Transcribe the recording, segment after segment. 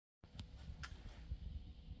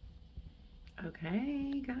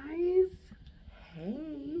Okay, guys.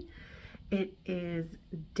 Hey, it is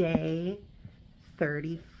day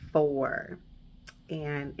 34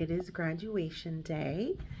 and it is graduation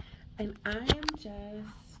day, and I am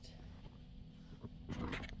just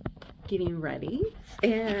getting ready,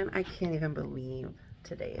 and I can't even believe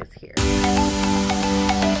today is here.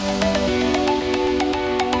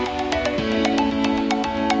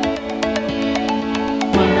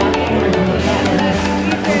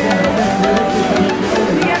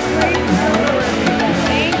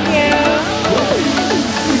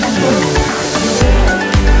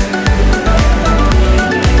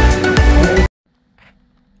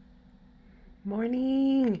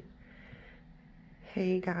 Morning.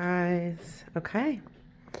 Hey guys. Okay.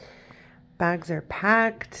 Bags are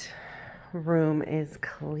packed. Room is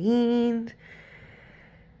cleaned.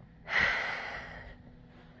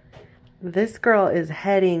 This girl is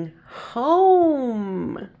heading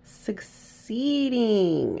home.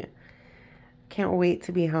 Succeeding. Can't wait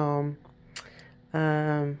to be home.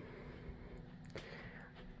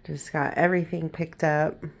 Just got everything picked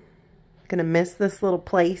up. Gonna miss this little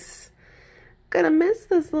place.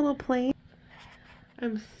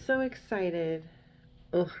 I'm so excited.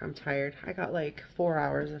 Oh, I'm tired. I got like 4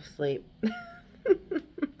 hours of sleep.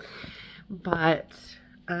 But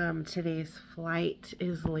today's flight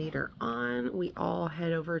is later on. We all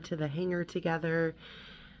head over to the hangar together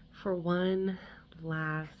for one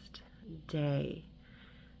last day.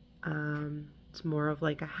 It's more of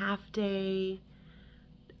like a half day,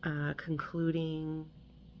 concluding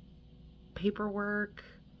paperwork,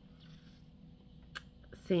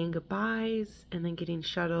 saying goodbyes, and then getting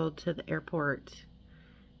shuttled to the airport.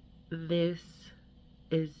 This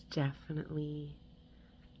is definitely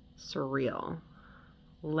surreal.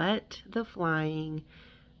 Let the flying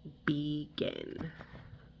begin.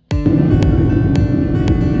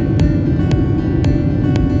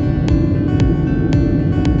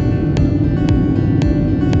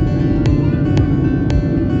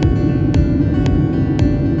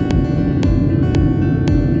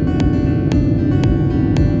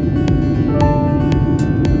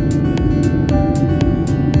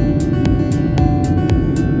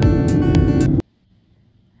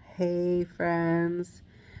 Hey friends,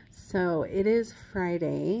 so it is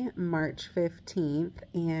Friday, March 15th,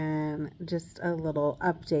 and just a little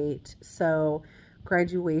update. So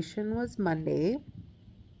graduation was Monday.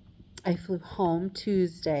 I flew home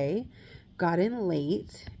Tuesday, got in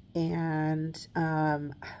late, and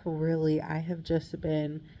really I have just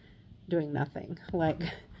been doing nothing, like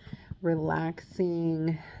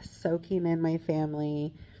relaxing, soaking in my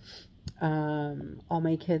family. All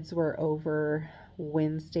my kids were over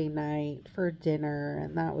Wednesday night for dinner,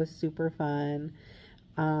 and that was super fun.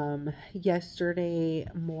 Yesterday,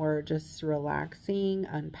 more just relaxing,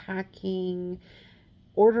 unpacking,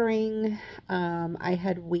 ordering. I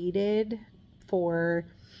had waited for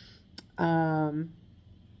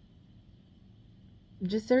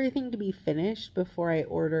just everything to be finished before I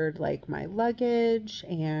ordered like my luggage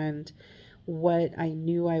and what I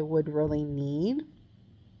knew I would really need.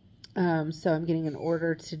 So I'm getting an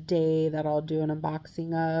order today that I'll do an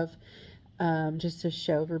unboxing of, just to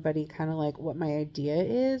show everybody kind of like what my idea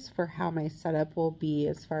is for how my setup will be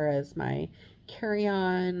as far as my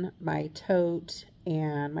carry-on, my tote,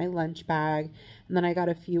 and my lunch bag. And then I got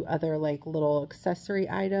a few other like little accessory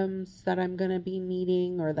items that I'm going to be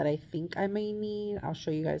needing, or that I think I may need. I'll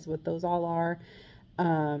show you guys what those all are.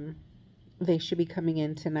 They should be coming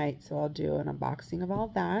in tonight, so I'll do an unboxing of all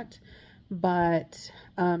that. But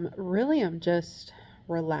really I'm just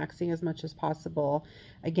relaxing as much as possible.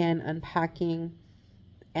 Again, unpacking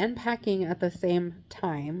and packing at the same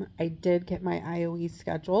time. I did get my IOE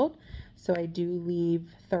scheduled, so I do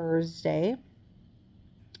leave Thursday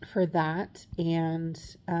for that, and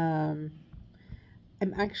I'm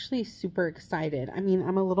actually super excited. I mean,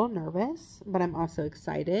 I'm a little nervous, but I'm also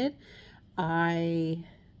excited. I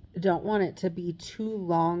don't want it to be too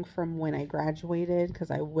long from when I graduated,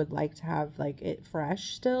 because I would like to have like it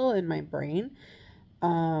fresh still in my brain.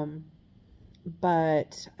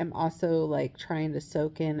 But I'm also like trying to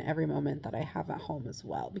soak in every moment that I have at home as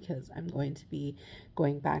well, because I'm going to be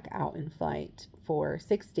going back out in flight for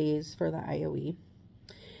 6 days for the IOE.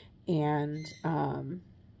 And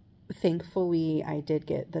thankfully I did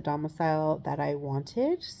get the domicile that I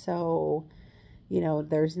wanted, so you know,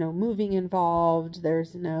 there's no moving involved.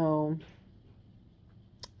 There's no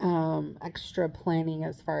extra planning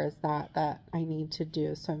as far as that I need to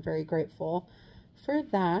do. So I'm very grateful for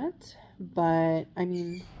that. But I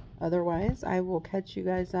mean, otherwise, I will catch you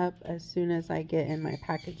guys up as soon as I get in my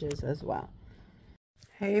packages as well.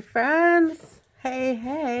 Hey friends.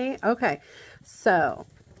 Hey. Okay. So,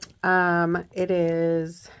 it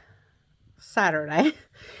is Saturday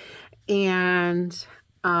and,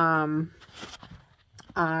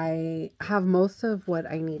 I have most of what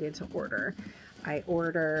I needed to order. I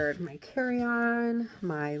ordered my carry-on,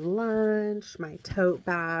 my lunch, my tote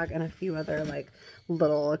bag, and a few other like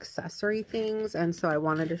little accessory things. And so I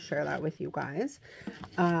wanted to share that with you guys.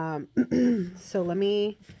 So I'm going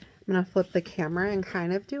to flip the camera and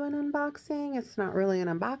kind of do an unboxing. It's not really an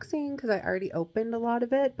unboxing because I already opened a lot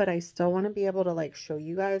of it, but I still want to be able to like show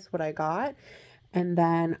you guys what I got. And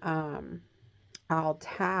then I'll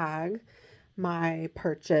tag my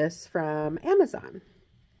purchase from Amazon.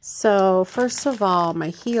 So first of all, my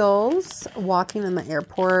heels, walking in the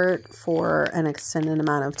airport for an extended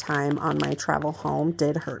amount of time on my travel home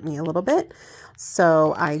did hurt me a little bit.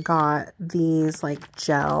 So I got these like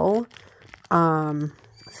gel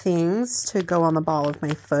things to go on the ball of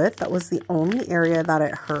my foot. That was the only area that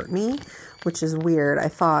it hurt me, which is weird. I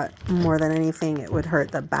thought more than anything it would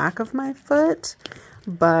hurt the back of my foot,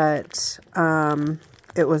 but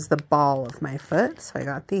it was the ball of my foot. So I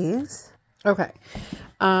got these. Okay.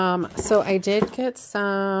 So I did get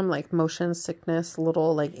some like motion sickness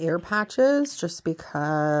little like ear patches just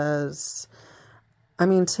because, I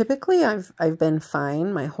mean, typically I've been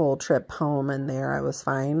fine my whole trip home and there I was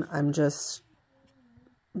fine. I'm just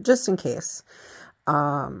in case,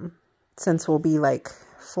 since we'll be like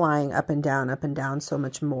flying up and down so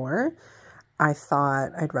much more, I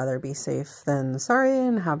thought I'd rather be safe than sorry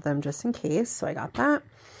and have them just in case. So I got that.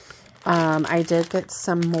 I did get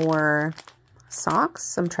some more socks,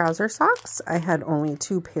 some trouser socks. I had only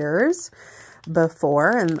 2 pairs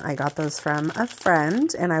before and I got those from a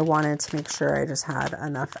friend and I wanted to make sure I just had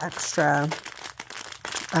enough extra,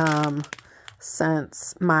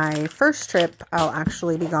 since my first trip, I'll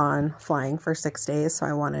actually be gone flying for 6 days. So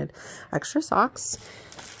I wanted extra socks.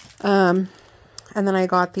 And then I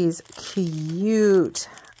got these cute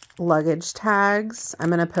luggage tags. I'm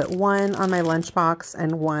going to put one on my lunchbox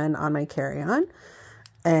and one on my carry-on.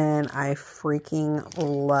 And I freaking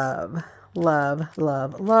love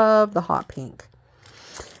the hot pink.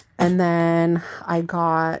 And then I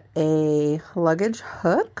got a luggage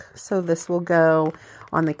hook. So this will go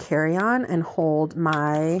on the carry-on and hold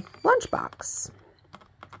my lunchbox.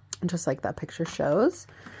 Just like that picture shows.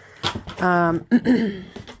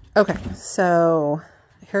 Okay, so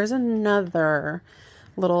here's another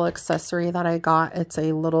little accessory that I got. It's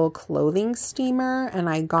a little clothing steamer, and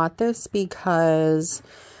I got this because,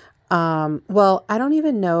 well, I don't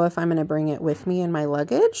even know if I'm going to bring it with me in my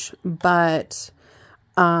luggage, but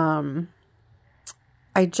I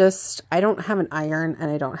don't have an iron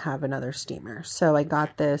and I don't have another steamer. So I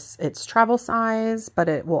got this. It's travel size, but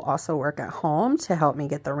it will also work at home to help me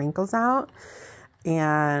get the wrinkles out.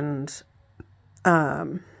 And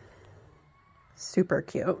super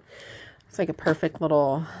cute. It's like a perfect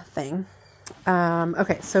little thing.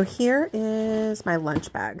 Okay, so here is my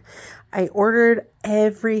lunch bag. I ordered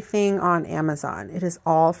everything on Amazon. It is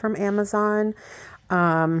all from Amazon.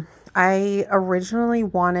 I originally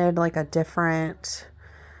wanted like a different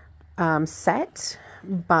set,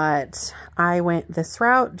 but I went this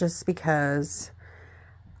route just because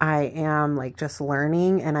I am like just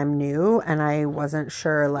learning and I'm new and I wasn't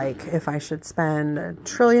sure like if I should spend $1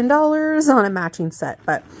 trillion on a matching set.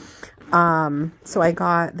 But so I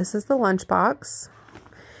got, this is the lunchbox.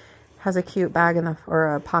 Has a cute bag in the,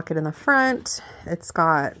 or a pocket in the front. It's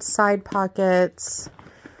got side pockets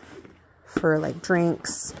for like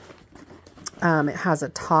drinks. It has a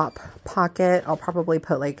top pocket. I'll probably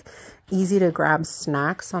put like easy to grab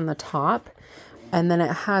snacks on the top. And then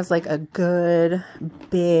it has like a good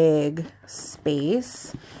big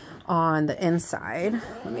space on the inside.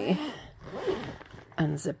 Let me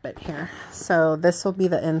unzip it here. So this will be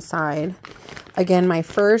the inside. Again, my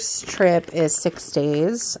first trip is 6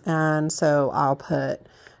 days. And so I'll put,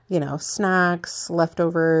 you know, snacks,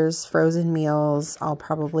 leftovers, frozen meals. I'll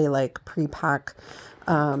probably like pre-pack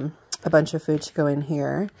a bunch of food to go in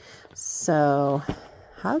here. So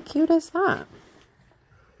how cute is that?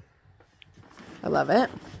 I love it.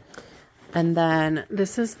 And then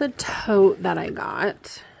this is the tote that I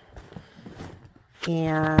got.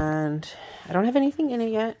 And I don't have anything in it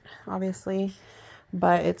yet, obviously,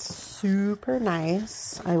 but it's super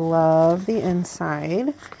nice. I love the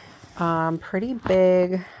inside. Pretty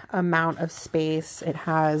big amount of space. It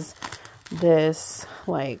has this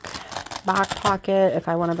like back pocket if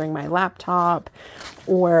I want to bring my laptop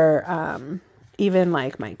or even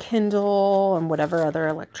like my Kindle and whatever other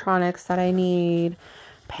electronics that I need,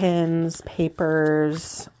 pens,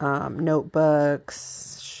 papers,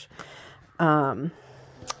 notebooks,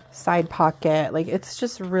 side pocket. Like, it's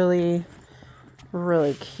just really,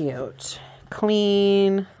 really cute.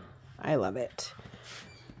 Clean. I love it.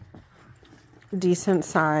 Decent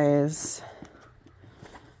size.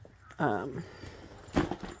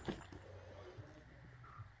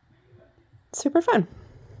 Super fun.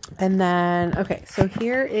 And then, okay, so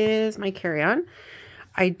here is my carry-on.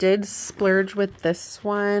 I did splurge with this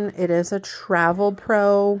one. It is a Travel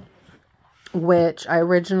Pro, which I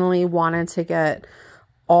originally wanted to get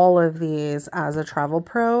all of these as a Travel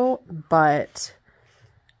Pro, but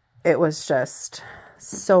it was just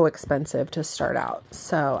so expensive to start out.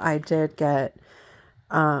 So I did get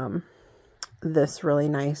this really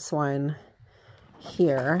nice one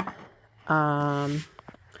here.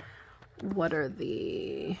 What are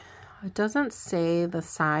the... It doesn't say the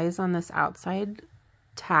size on this outside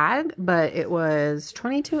tag, but it was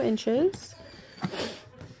 22 inches.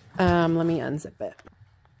 Let me unzip it.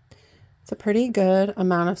 It's a pretty good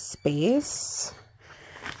amount of space.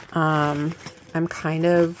 I'm kind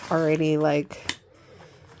of already like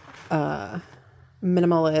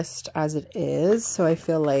minimalist as it is, so I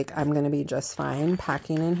feel like I'm gonna be just fine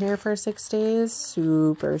packing in here for 6 days.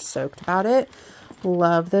 Super stoked about it.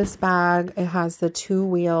 Love this bag. It has the 2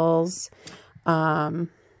 wheels.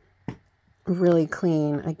 Really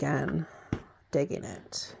clean. Again, digging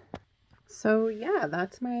it. So yeah,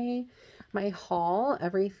 that's my haul.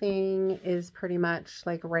 Everything is pretty much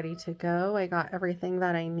like ready to go. I got everything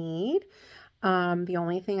that I need. The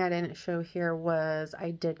only thing I didn't show here was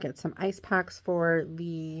I did get some ice packs for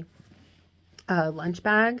the lunch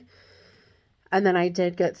bag. And then I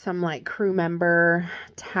did get some like crew member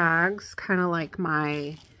tags, kind of like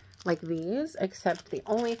these, except the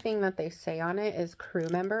only thing that they say on it is crew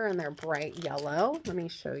member, and they're bright yellow. Let me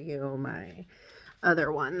show you my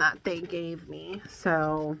other one that they gave me.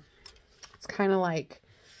 So it's kind of like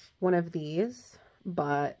one of these,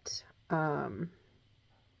 but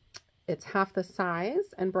it's half the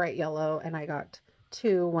size and bright yellow, and I got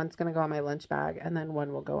 2. One's going to go on my lunch bag, and then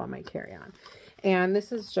one will go on my carry-on. And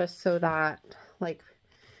this is just so that, like,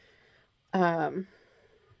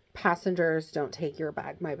 passengers don't take your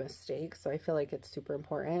bag by mistake. So I feel like it's super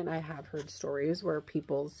important. I have heard stories where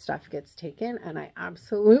people's stuff gets taken, and I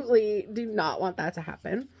absolutely do not want that to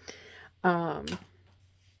happen.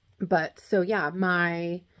 But so yeah,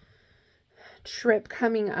 my trip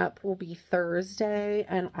coming up will be Thursday,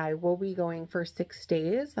 and I will be going for 6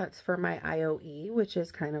 days. That's for my IOE, which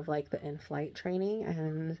is kind of like the in-flight training,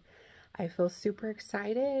 and I feel super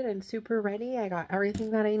excited and super ready. I got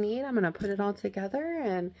everything that I need. I'm going to put it all together,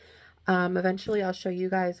 and eventually I'll show you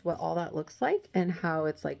guys what all that looks like and how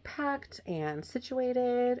it's like packed and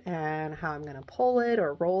situated, and how I'm going to pull it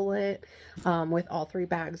or roll it with all 3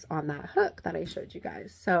 bags on that hook that I showed you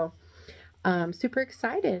guys. So super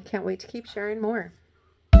excited. Can't wait to keep sharing more.